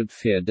Christian should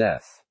fear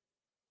death.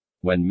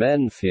 When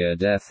men fear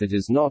death, it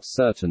is not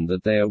certain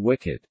that they are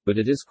wicked, but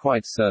it is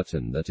quite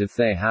certain that if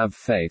they have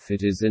faith,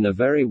 it is in a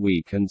very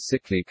weak and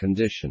sickly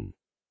condition.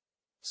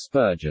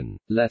 Spurgeon.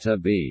 Letter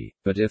B.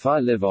 But if I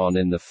live on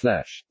in the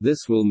flesh,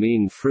 this will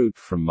mean fruit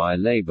from my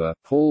labor.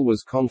 Paul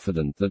was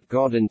confident that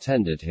God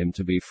intended him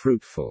to be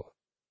fruitful.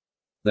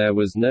 There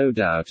was no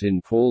doubt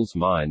in Paul's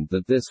mind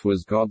that this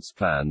was God's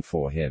plan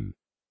for him.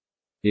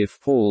 If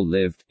Paul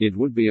lived, it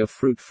would be a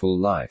fruitful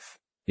life.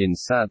 In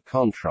sad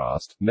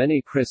contrast,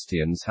 many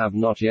Christians have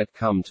not yet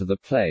come to the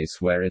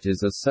place where it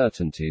is a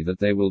certainty that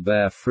they will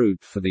bear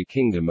fruit for the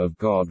kingdom of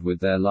God with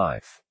their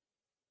life.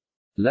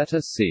 Letter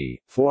C.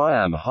 For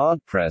I am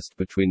hard-pressed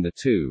between the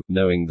two,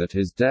 knowing that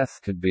his death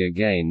could be a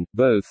gain,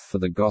 both for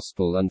the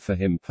gospel and for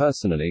him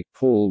personally.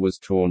 Paul was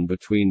torn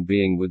between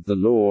being with the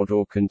Lord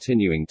or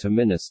continuing to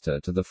minister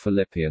to the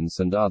Philippians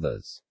and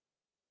others.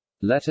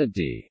 Letter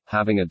D.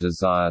 Having a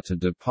desire to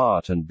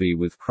depart and be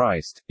with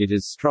Christ. It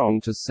is strong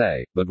to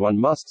say, but one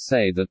must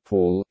say that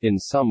Paul, in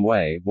some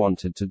way,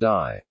 wanted to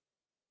die.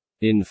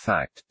 In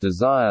fact,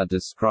 desire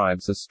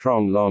describes a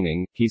strong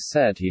longing. He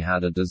said he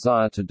had a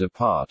desire to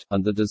depart,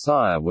 and the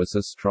desire was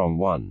a strong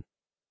one.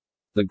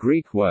 The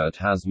Greek word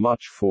has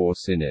much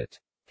force in it.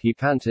 He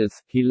panteth,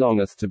 he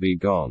longeth to be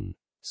gone.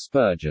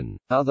 Spurgeon.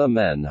 Other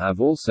men have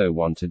also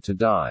wanted to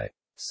die.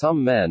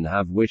 Some men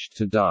have wished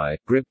to die,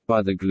 gripped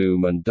by the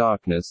gloom and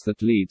darkness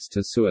that leads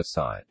to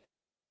suicide.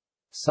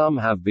 Some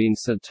have been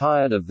so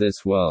tired of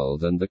this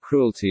world and the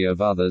cruelty of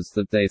others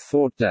that they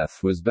thought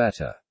death was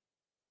better.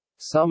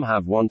 Some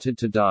have wanted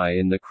to die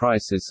in the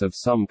crisis of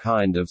some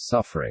kind of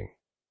suffering.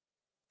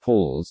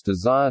 Paul's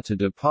desire to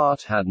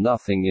depart had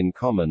nothing in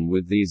common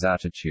with these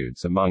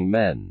attitudes among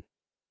men.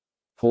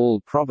 Paul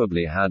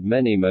probably had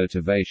many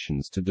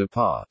motivations to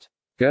depart.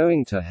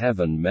 Going to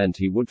heaven meant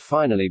he would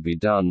finally be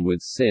done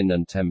with sin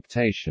and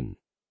temptation.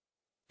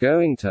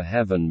 Going to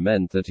heaven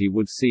meant that he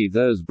would see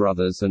those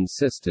brothers and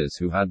sisters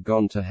who had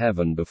gone to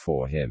heaven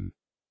before him.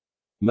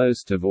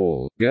 Most of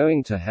all,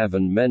 going to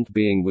heaven meant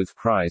being with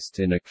Christ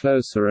in a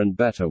closer and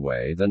better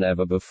way than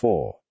ever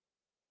before.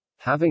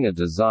 Having a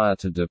desire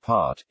to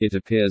depart, it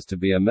appears to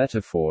be a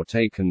metaphor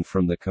taken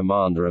from the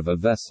commander of a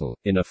vessel,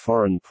 in a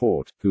foreign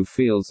port, who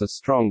feels a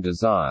strong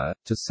desire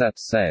to set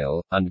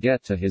sail, and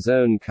get to his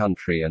own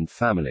country and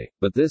family,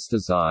 but this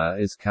desire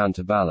is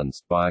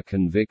counterbalanced by a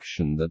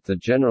conviction that the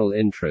general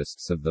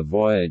interests of the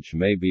voyage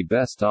may be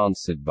best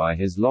answered by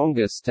his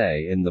longer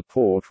stay in the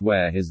port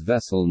where his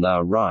vessel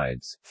now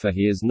rides, for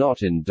he is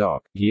not in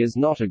dock, he is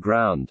not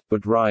aground,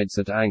 but rides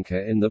at anchor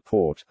in the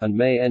port, and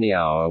may any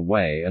hour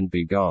weigh and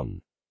be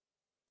gone.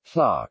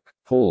 Clark.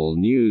 Paul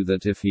knew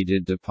that if he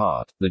did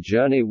depart, the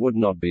journey would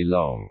not be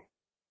long.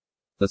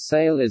 The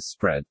sail is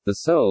spread, the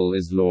soul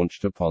is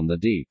launched upon the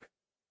deep.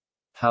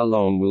 How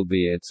long will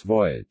be its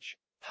voyage?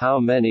 How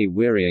many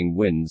wearying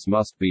winds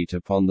must beat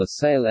upon the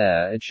sail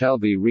ere it shall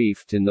be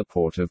reefed in the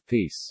port of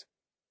peace?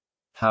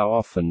 How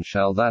often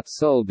shall that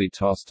soul be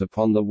tossed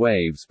upon the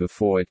waves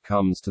before it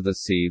comes to the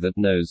sea that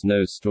knows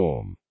no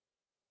storm?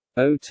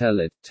 Oh, tell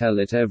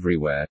it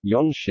everywhere,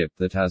 yon ship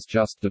that has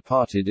just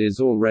departed is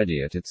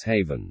already at its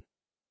haven.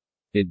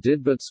 It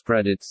did but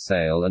spread its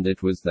sail and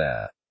it was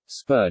there.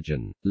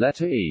 Spurgeon.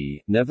 Letter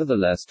E.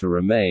 Nevertheless, to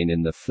remain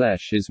in the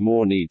flesh is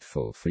more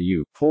needful for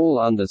you. Paul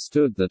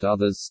understood that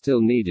others still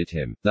needed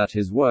him, that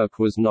his work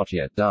was not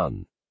yet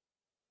done.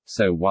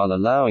 So while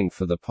allowing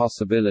for the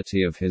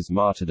possibility of his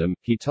martyrdom,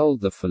 he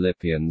told the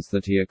Philippians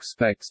that he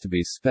expects to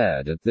be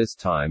spared at this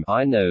time.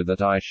 I know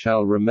that I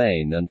shall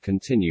remain and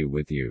continue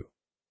with you.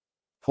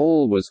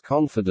 Paul was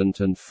confident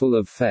and full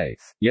of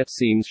faith, yet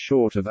seems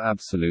short of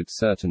absolute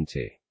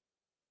certainty.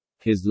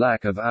 His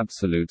lack of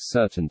absolute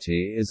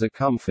certainty is a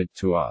comfort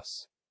to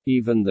us.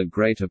 Even the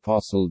great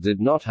apostle did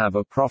not have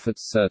a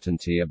prophet's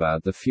certainty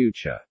about the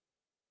future.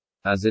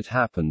 As it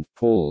happened,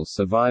 Paul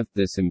survived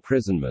this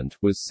imprisonment,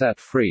 was set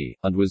free,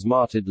 and was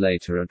martyred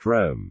later at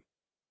Rome.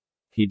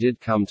 He did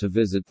come to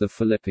visit the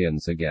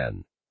Philippians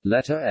again.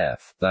 Letter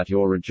F. That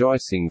your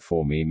rejoicing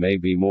for me may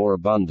be more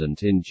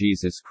abundant in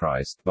Jesus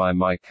Christ by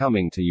my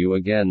coming to you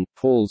again.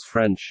 Paul's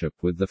friendship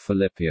with the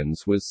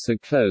Philippians was so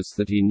close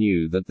that he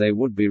knew that they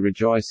would be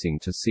rejoicing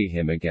to see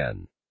him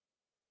again.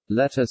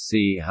 Let us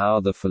see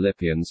how the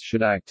Philippians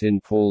should act in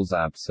Paul's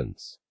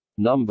absence.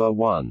 Number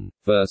 1.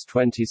 Verse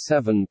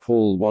 27.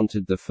 Paul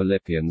wanted the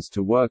Philippians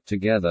to work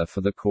together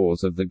for the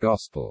cause of the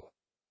gospel.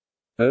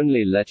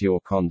 Only let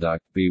your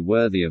conduct be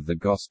worthy of the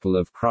gospel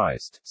of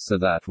Christ, so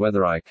that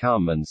whether I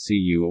come and see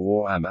you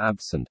or am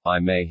absent, I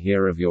may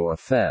hear of your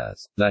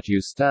affairs, that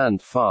you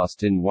stand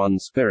fast in one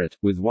spirit,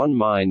 with one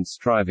mind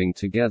striving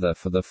together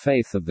for the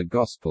faith of the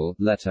gospel.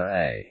 Letter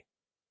A.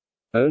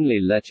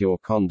 Only let your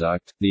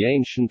conduct. The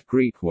ancient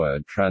Greek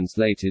word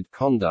translated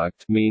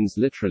conduct means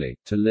literally,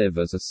 to live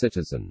as a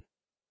citizen.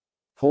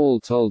 Paul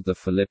told the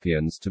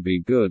Philippians to be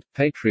good,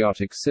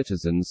 patriotic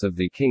citizens of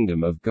the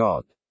kingdom of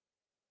God.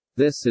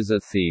 This is a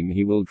theme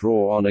he will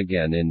draw on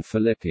again in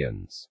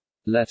Philippians.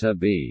 Letter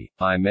B.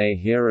 I may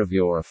hear of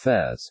your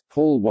affairs.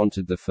 Paul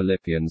wanted the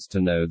Philippians to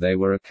know they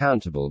were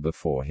accountable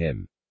before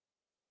him.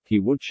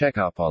 He would check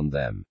up on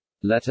them.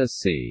 Letter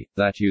C.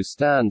 That you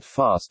stand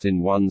fast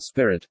in one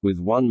spirit, with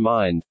one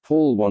mind.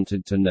 Paul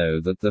wanted to know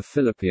that the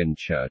Philippian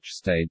church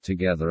stayed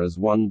together as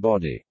one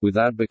body,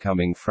 without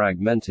becoming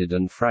fragmented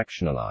and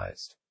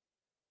fractionalized.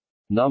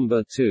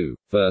 Number 2,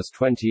 verse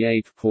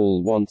 28.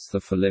 Paul wants the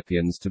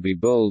Philippians to be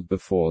bold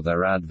before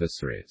their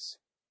adversaries,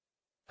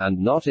 and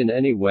not in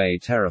any way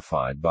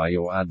terrified by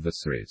your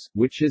adversaries,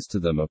 which is to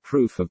them a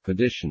proof of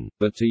perdition,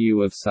 but to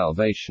you of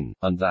salvation,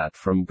 and that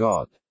from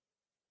God.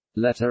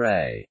 Letter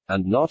A.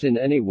 And not in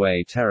any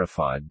way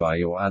terrified by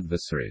your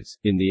adversaries.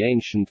 In the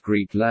ancient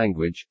Greek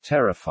language,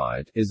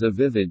 terrified is a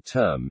vivid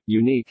term,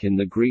 unique in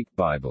the Greek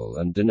Bible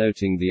and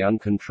denoting the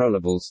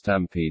uncontrollable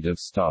stampede of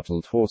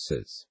startled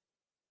horses.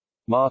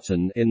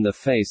 Martin, in the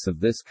face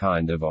of this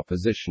kind of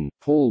opposition,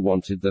 Paul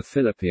wanted the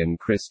Philippian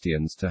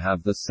Christians to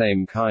have the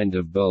same kind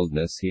of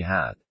boldness he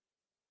had.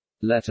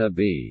 Letter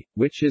B.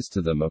 Which is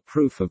to them a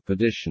proof of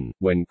perdition,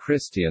 when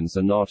Christians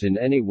are not in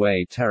any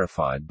way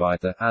terrified by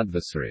the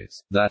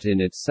adversaries. That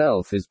in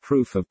itself is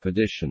proof of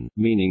perdition,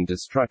 meaning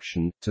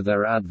destruction, to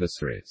their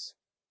adversaries.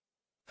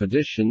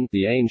 Perdition,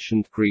 the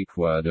ancient Greek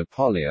word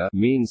apolia,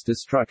 means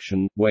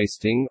destruction,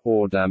 wasting,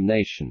 or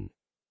damnation.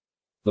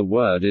 The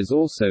word is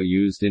also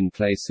used in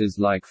places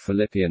like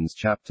Philippians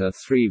chapter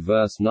 3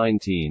 verse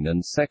 19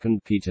 and 2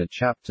 Peter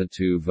chapter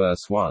 2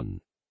 verse 1.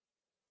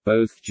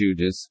 both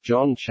Judas,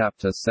 John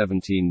chapter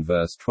 17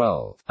 verse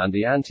 12, and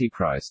the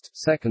Antichrist,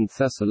 2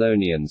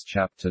 Thessalonians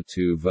chapter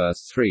 2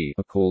 verse 3,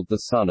 are called the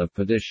son of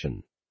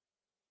perdition.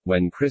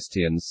 When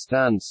Christians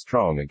stand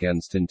strong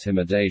against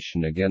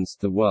intimidation against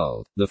the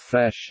world, the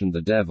flesh and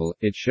the devil,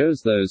 it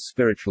shows those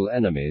spiritual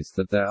enemies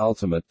that their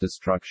ultimate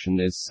destruction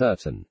is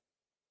certain.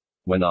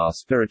 When our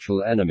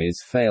spiritual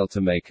enemies fail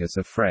to make us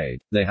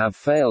afraid, they have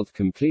failed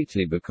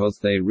completely because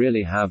they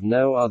really have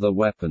no other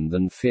weapon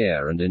than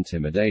fear and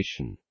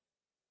intimidation.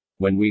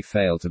 When we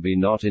fail to be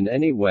not in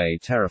any way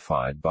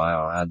terrified by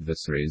our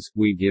adversaries,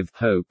 we give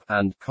hope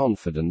and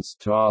confidence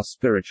to our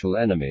spiritual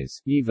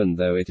enemies, even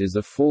though it is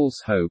a false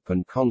hope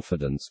and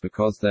confidence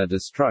because their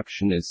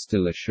destruction is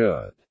still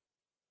assured.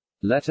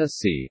 Letter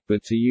C.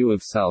 But to you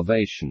of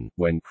salvation,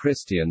 when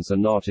Christians are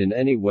not in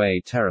any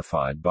way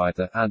terrified by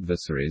the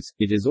adversaries,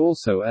 it is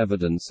also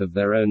evidence of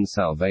their own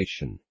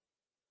salvation.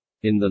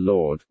 In the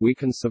Lord, we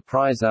can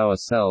surprise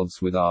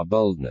ourselves with our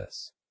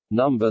boldness.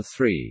 Number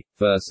 3,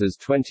 verses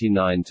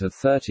 29 to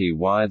 30.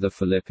 Why the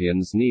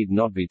Philippians need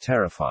not be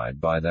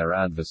terrified by their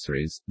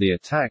adversaries. The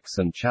attacks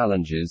and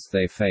challenges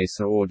they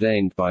face are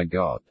ordained by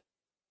God.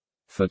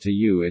 For to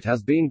you it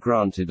has been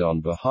granted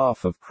on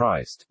behalf of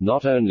Christ,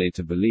 not only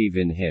to believe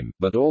in him,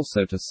 but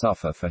also to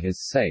suffer for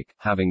his sake,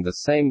 having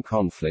the same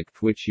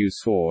conflict which you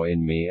saw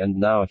in me and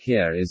now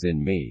here is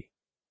in me.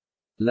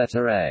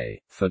 Letter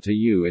A. For to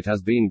you it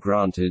has been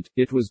granted,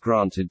 it was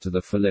granted to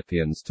the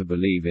Philippians to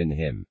believe in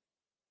him.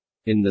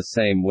 In the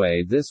same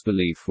way this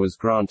belief was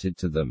granted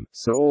to them,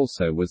 so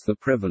also was the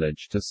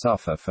privilege to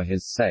suffer for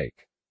his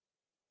sake.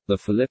 The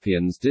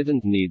Philippians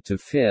didn't need to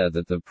fear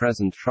that the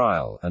present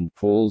trial, and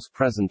Paul's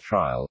present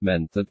trial,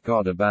 meant that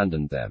God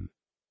abandoned them.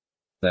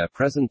 Their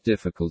present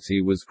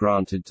difficulty was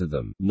granted to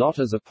them, not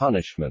as a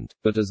punishment,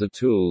 but as a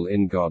tool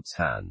in God's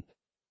hand.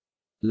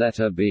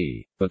 Letter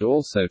B. But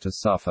also to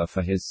suffer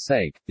for his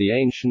sake. The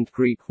ancient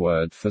Greek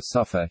word for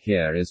suffer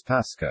here is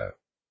pascho.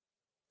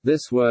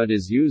 This word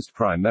is used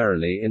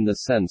primarily in the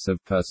sense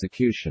of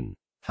persecution.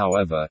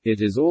 However,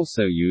 it is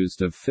also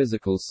used of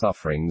physical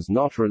sufferings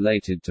not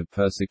related to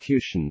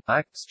persecution,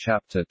 Acts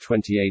chapter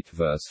 28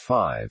 verse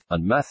 5,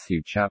 and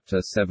Matthew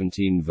chapter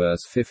 17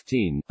 verse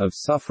 15, of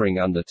suffering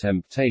under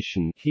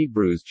temptation,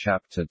 Hebrews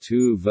chapter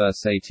 2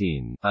 verse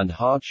 18, and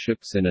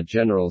hardships in a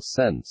general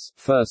sense,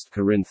 1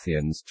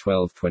 Corinthians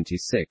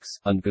 12:26,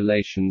 and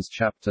Galatians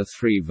chapter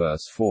 3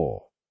 verse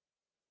 4.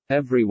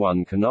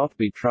 Everyone cannot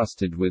be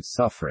trusted with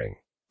suffering.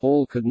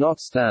 All could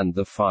not stand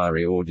the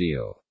fiery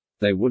ordeal.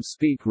 They would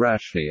speak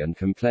rashly and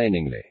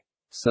complainingly.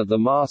 So the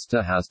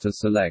master has to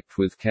select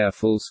with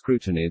careful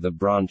scrutiny the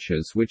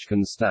branches which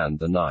can stand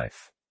the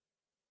knife.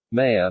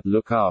 Mayor,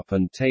 look up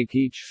and take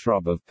each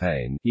throb of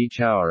pain,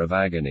 each hour of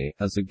agony,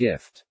 as a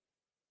gift.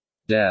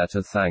 Dare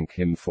to thank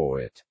him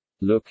for it.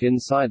 Look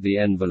inside the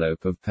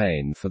envelope of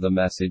pain for the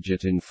message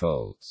it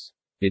enfolds.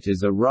 It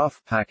is a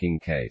rough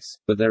packing case,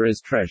 but there is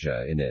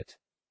treasure in it.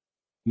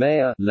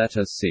 Mayor,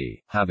 letter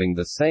C, having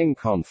the same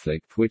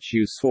conflict which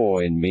you saw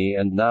in me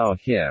and now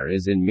here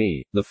is in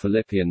me. The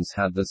Philippians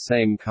had the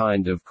same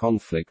kind of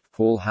conflict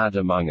Paul had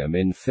among them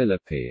in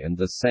Philippi and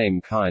the same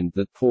kind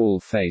that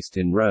Paul faced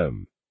in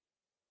Rome.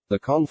 The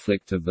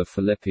conflict of the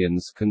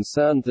Philippians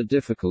concerned the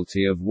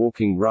difficulty of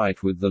walking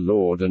right with the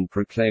Lord and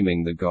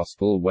proclaiming the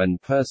gospel when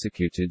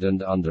persecuted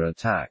and under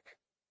attack.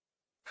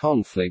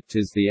 Conflict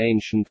is the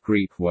ancient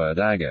Greek word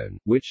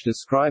agon, which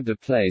described a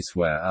place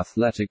where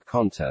athletic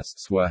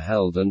contests were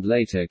held and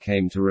later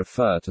came to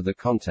refer to the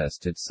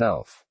contest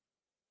itself.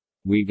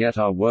 We get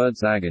our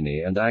words agony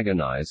and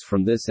agonize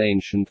from this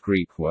ancient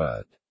Greek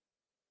word.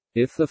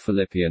 If the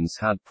Philippians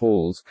had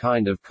Paul's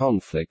kind of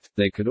conflict,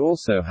 they could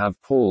also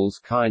have Paul's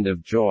kind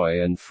of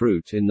joy and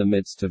fruit in the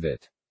midst of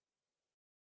it.